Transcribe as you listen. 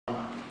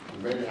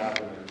we made it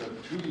happen. It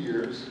took 2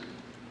 years,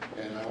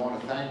 and I want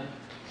to thank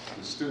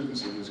the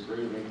students in this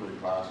creative inquiry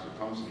class at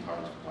Tonkyn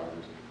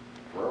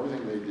for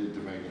everything they did to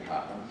make it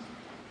happen.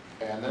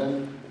 And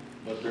then,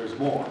 but there's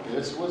more.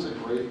 This was a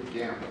great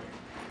gamble.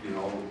 You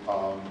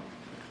know,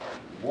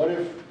 what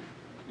if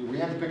we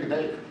had to pick a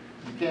date?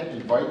 You can't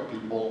invite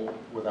people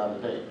without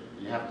a date.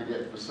 You have to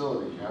get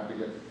facilities, you have to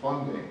get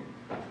funding.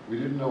 We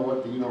didn't know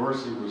what the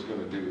university was going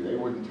to do. They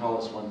wouldn't tell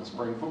us when the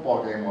spring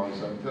football game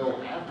was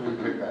until after we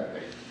picked that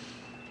date.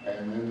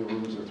 And then the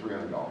rooms are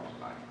 $300 a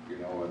night, you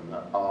know.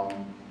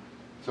 And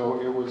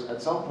so it was,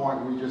 at some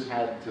point, we just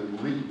had to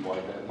leap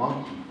like that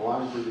monkey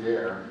flying through the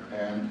air,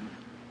 and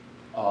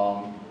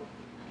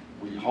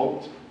we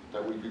hoped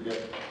that we could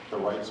get the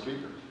right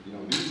speakers. You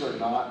know,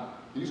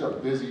 these are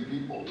busy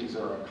people. These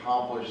are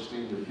accomplished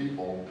senior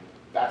people.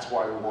 That's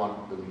why we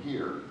want them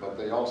here, but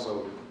they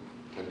also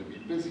tend to be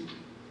busy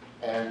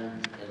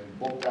and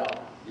booked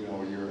out, you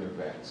know, a year in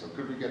advance. So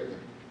could we get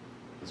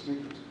the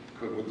speakers?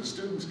 Would the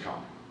students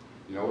come?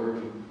 You know,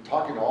 we're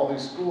talking to all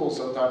these schools,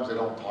 sometimes they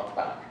don't talk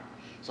back.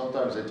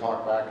 Sometimes they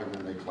talk back and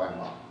then they clam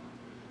up.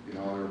 You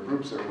know, there were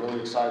groups that were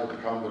really excited to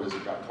come, but as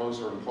it got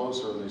closer and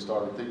closer and they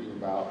started thinking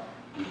about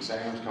the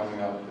exams coming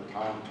up, the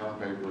term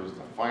papers,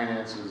 the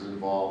finances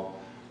involved,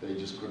 they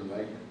just couldn't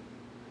make it.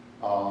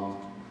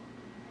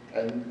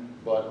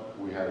 But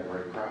we had a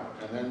great crowd.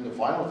 And then the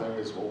final thing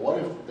is, well, what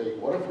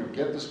if we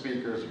get the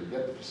speakers, we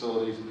get the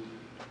facilities,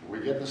 we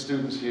get the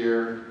students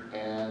here,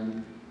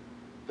 and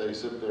they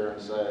sit there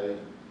and say,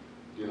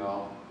 you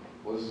know,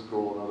 well, this is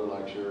cool, another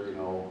lecture, you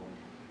know,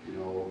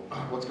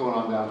 what's going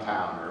on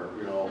downtown, or,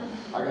 you know,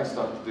 I got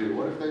stuff to do.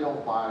 What if they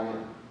don't buy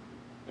in?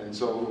 And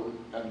so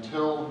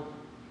until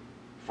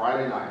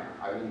Friday night,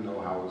 I didn't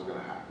know how it was going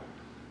to happen.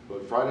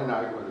 But Friday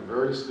night, when the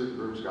various student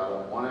groups got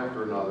up, one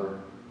after another,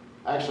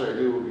 actually I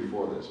knew it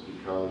before this,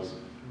 because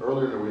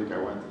earlier in the week I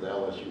went to the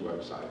LSU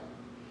website.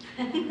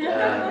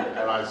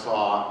 and I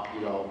saw,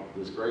 you know,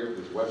 this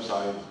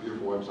website, this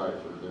beautiful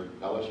website for the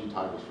LSU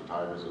Tigers for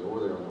Tigers, and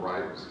over there on the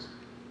right was this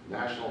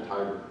National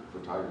Tiger for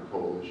Tiger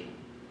Coalition.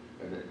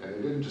 And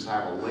they didn't just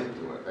have a link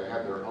to it, they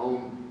had their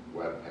own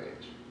web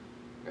page.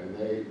 And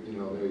they, you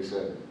know, they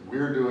said,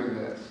 we're doing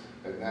this,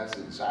 and that's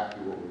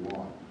exactly what we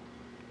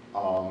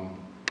want.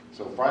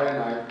 So Friday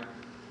night,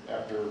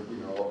 after, you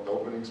know, the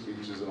opening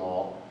speeches and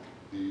all,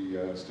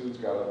 the students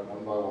got up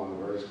one by one,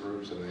 the various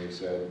groups, and they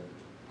said,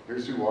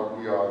 here's what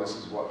we are, this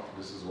is what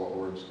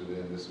we're interested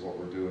in, this is what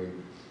we're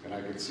doing. And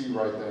I could see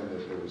right then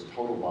that there was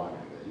total buy-in,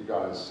 that you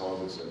guys saw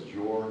this as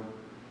your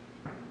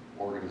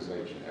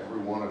organization. Every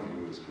one of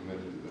you is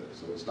committed to this.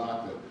 So it's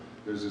not that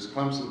there's this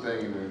Clemson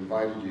thing and we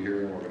invited you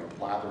here and we're going to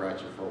blather at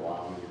you for a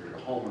while and you're going to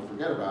go home and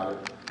forget about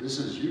it. This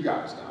is you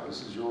guys now.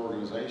 This is your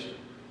organization.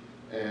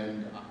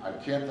 And I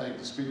can't thank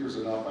the speakers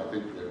enough. I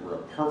think they were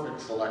a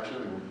perfect selection,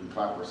 and we can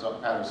pat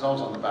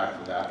ourselves on the back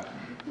for that.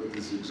 But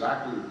this is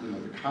exactly, you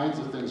know, the kinds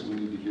of things we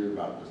need to hear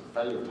about. The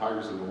fate of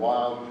tigers in the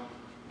wild.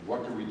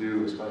 What can we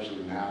do,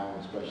 especially now,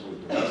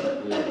 especially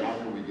domestically? How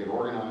can we get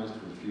organized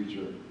for the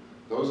future?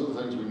 Those are the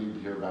things we need to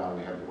hear about.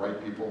 We have the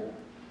right people.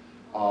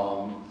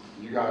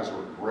 You guys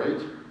were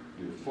great.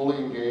 You're fully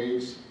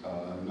engaged.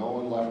 No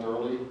one left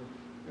early.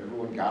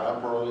 Everyone got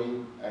up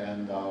early,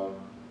 and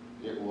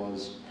it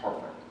was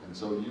perfect. And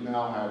so you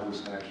now have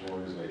this national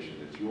organization.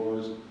 It's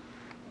yours.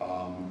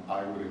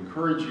 I would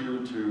encourage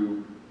you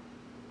to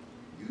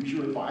use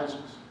your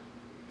advisors.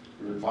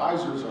 Your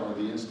advisors are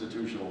the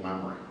institutional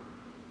memory.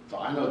 So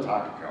I know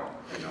Takako,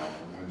 you know,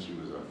 from when she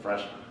was a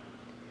freshman.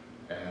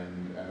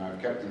 And I've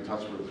kept in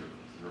touch with her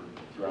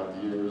throughout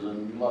the years,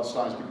 and lots of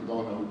times people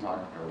don't know who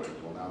Takako is.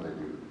 Well, now they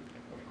do,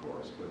 of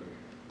course. But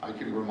I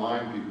can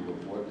remind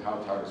people of how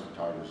Tigers for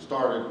Tigers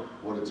started,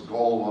 what its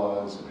goal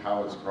was, and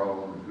how it's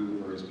grown, and who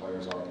the various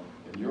players are.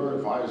 And your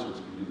advisors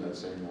can do that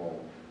same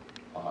role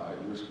at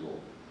your school.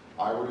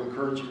 I would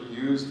encourage you to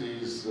use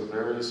these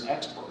various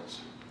experts.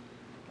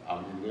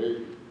 I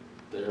mean,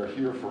 they are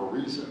here for a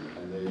reason,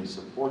 and they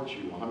support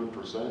you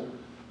 100%.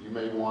 You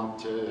may want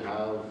to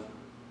have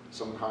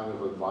some kind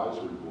of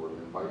advisory board,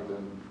 invite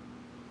them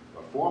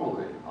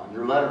formally on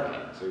your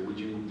letterhead. Say, would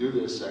you do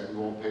this, and we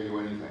won't pay you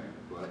anything,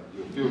 but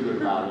you'll feel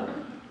good about it,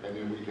 and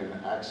then we can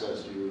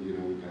access you, you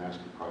know, we can ask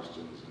you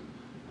questions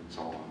and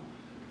so on.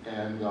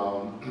 And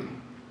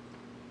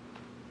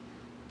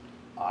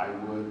I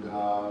would,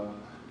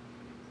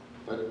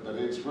 but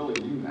it's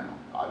really you now.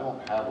 I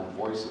don't have a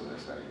voice in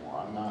this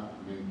anymore. I'm not,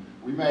 I mean,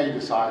 we may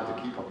decide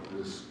to keep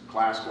this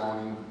class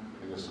going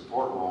in a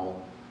support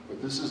role,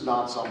 but this is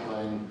not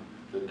something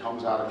that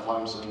comes out of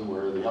Clemson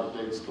where the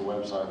updates to the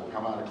website will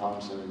come out of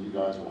Clemson and you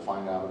guys will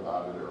find out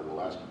about it or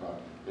we'll ask you about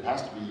it. It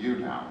has to be you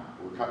now.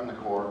 We're cutting the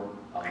cord.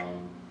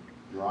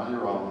 You're on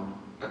your own,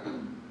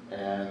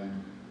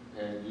 and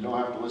you don't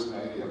have to listen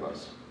to any of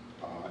us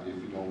if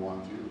you don't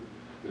want to.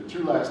 The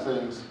two last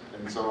things,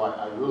 and so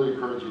I really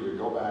encourage you to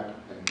go back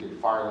and get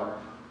fired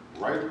up.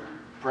 Write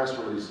press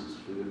releases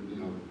for you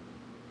know,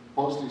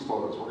 post these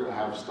photos. We're going to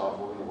have stuff.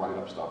 We're going to write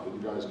up stuff that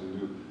you guys can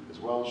do as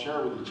well.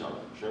 Share with each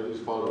other. Share these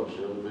photos.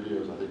 Share the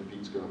videos. I think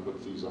Pete's going to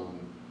put these on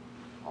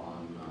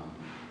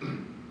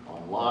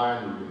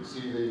online, you can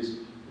see these.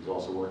 He's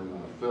also working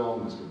on a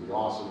film that's going to be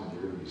awesome, and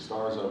you're going to be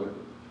stars of it.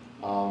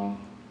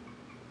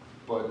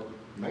 But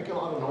make a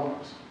lot of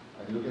noise,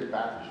 and you'll get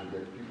backers, you'll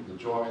get people to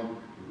join,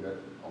 you'll get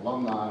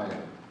alumni,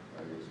 and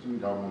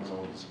student government,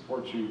 someone to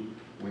support you.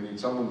 We need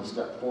someone to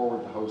step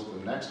forward to host the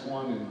next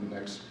one in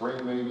next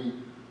spring, maybe.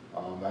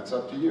 That's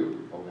up to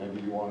you. Or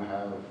maybe you want to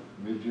have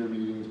mid-year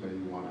meetings, maybe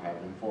you want to have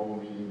informal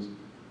meetings.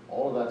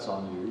 All of that's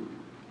on you.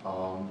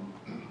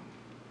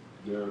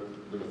 There are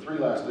three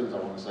last things I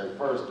want to say.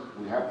 First,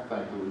 we have to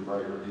thank Louis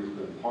Breger. He's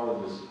been part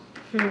of this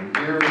for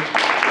years.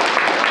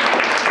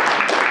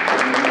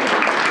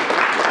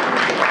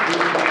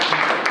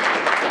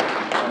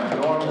 An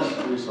enormous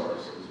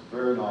resource. He's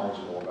very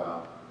knowledgeable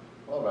about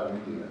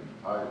Indian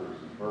tigers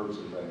and birds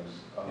and things.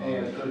 He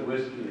has good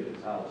whiskey at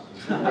his house.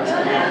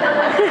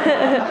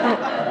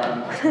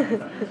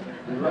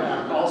 And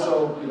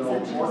also, you know,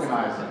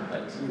 organizing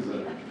things. He's a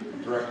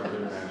director of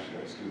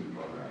international student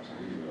programs.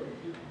 He's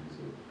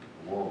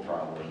a world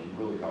traveler, and he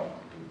really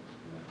helped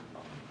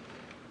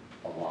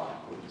a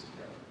lot put this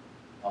together.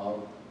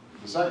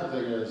 The second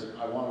thing is,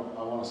 I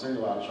want to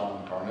single out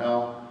Sean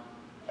Carnell,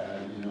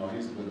 and you know,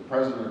 he's been the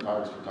president of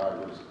Tigers for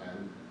Tigers,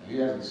 and he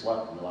hasn't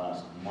slept in the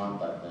last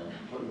month, I think,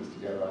 putting this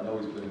together. I know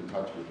he's been in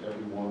touch with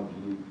every one of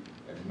you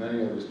and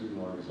many other student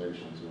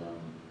organizations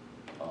around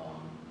the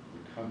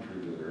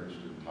country that are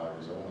interested in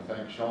Tigers. I want to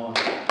thank Sean.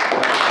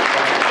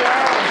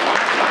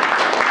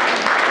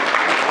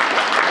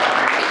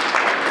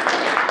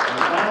 And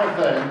the final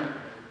thing,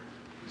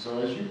 so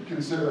as you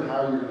consider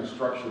how you're going to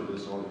structure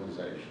this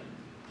organization,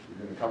 you're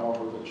going to come up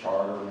with a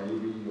charter.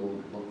 Maybe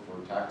you'll look for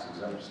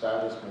tax-exempt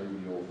status. Maybe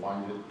you'll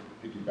find it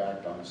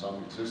piggybacked on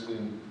some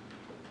existing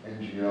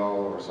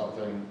NGO or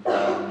something.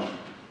 The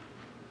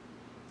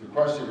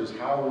question is,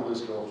 how will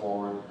this go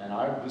forward? And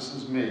this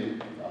is me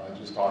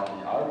just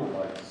talking. I would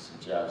like to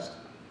suggest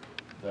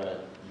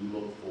that you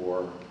look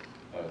for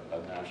a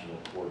national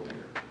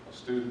coordinator, a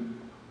student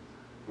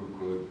who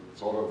could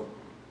sort of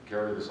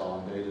carry this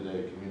on day to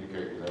day,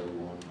 communicate with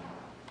everyone,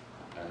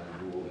 and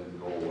who will then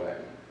go away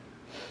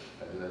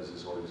as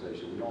this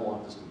organization. We don't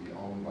want this to be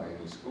owned by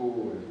any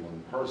school or any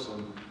one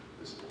person.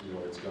 It's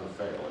going to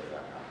fail if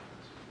that happens.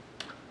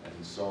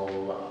 And so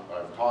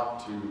I've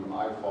talked to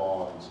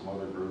IFAW and some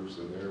other groups,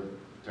 and they're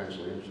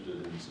potentially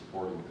interested in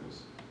supporting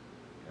this.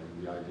 And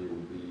the idea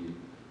would be,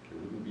 it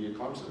wouldn't be a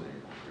Clemson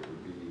anymore. It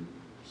would be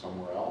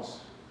somewhere else.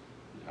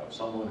 You'd have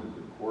someone who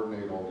could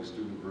coordinate all these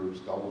student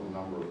groups, double the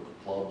number of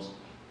clubs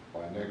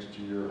by next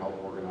year,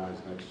 help organize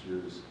next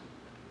year's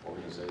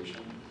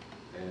organization.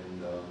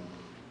 And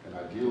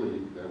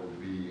ideally, that would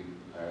be,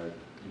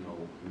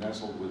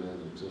 nestled within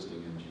an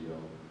existing NGO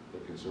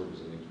that can serve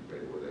as an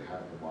incubator where they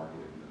have the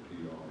marketing,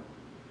 PR,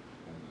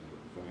 and the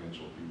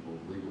financial people,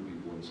 legal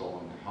people, and so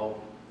on to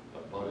help a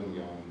budding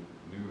young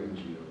new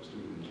NGO,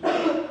 student NGO,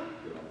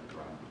 get off the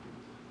ground.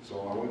 So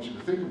I want you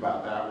to think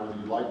about that, whether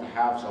you'd like to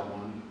have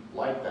someone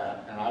like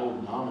that, and I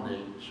would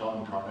nominate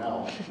Sean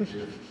Carnell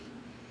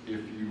if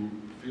you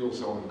feel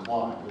so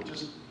inclined. But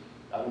just,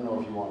 I don't know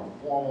if you want to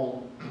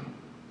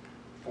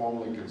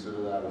formally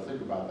consider that or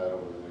think about that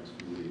over the next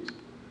few weeks.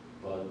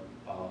 But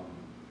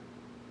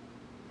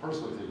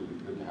personally, I think it would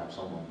be good to have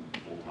someone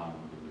full-time who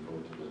can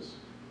devote to this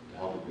to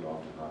help it get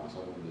off the ground,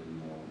 someone that you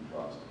know and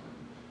trust.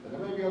 And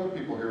there may be other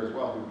people here as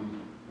well who'd be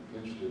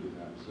interested in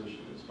that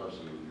position,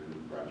 especially if you're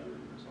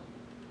graduating or something,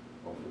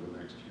 or for the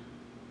next year.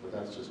 But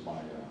that's just my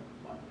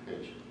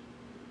pitch.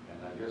 And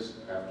I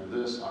guess after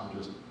this, I'm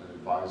just an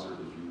advisor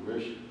if you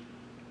wish.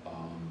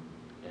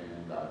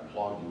 And I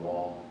applaud you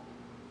all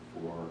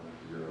for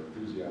your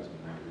enthusiasm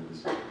and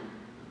happiness.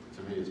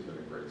 To me, it's been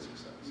a great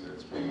success.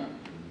 It's been an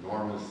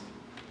enormous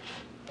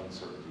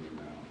uncertainty and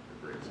now a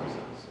great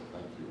success. So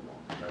thank you all.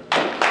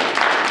 Congratulations.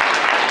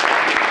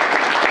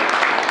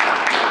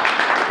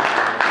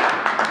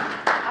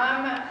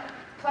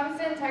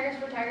 Clemson Tigers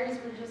for Tigers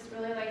would just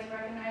really like to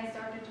recognize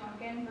Dr.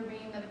 Tonkyn for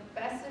being the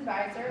best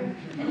advisor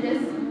and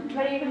just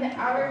putting the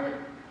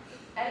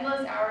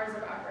endless hours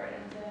of effort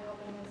into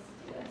helping us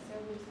do this. So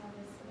we just want to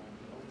thank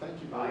you. Well, thank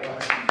you very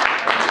much.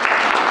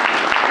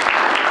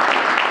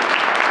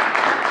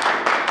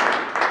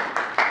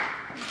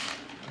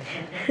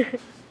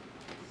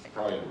 It's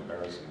probably an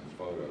embarrassing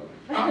photo.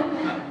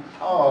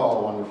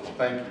 Oh, wonderful.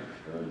 Thank you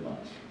very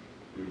much.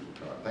 Beautiful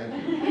car.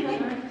 Thank you.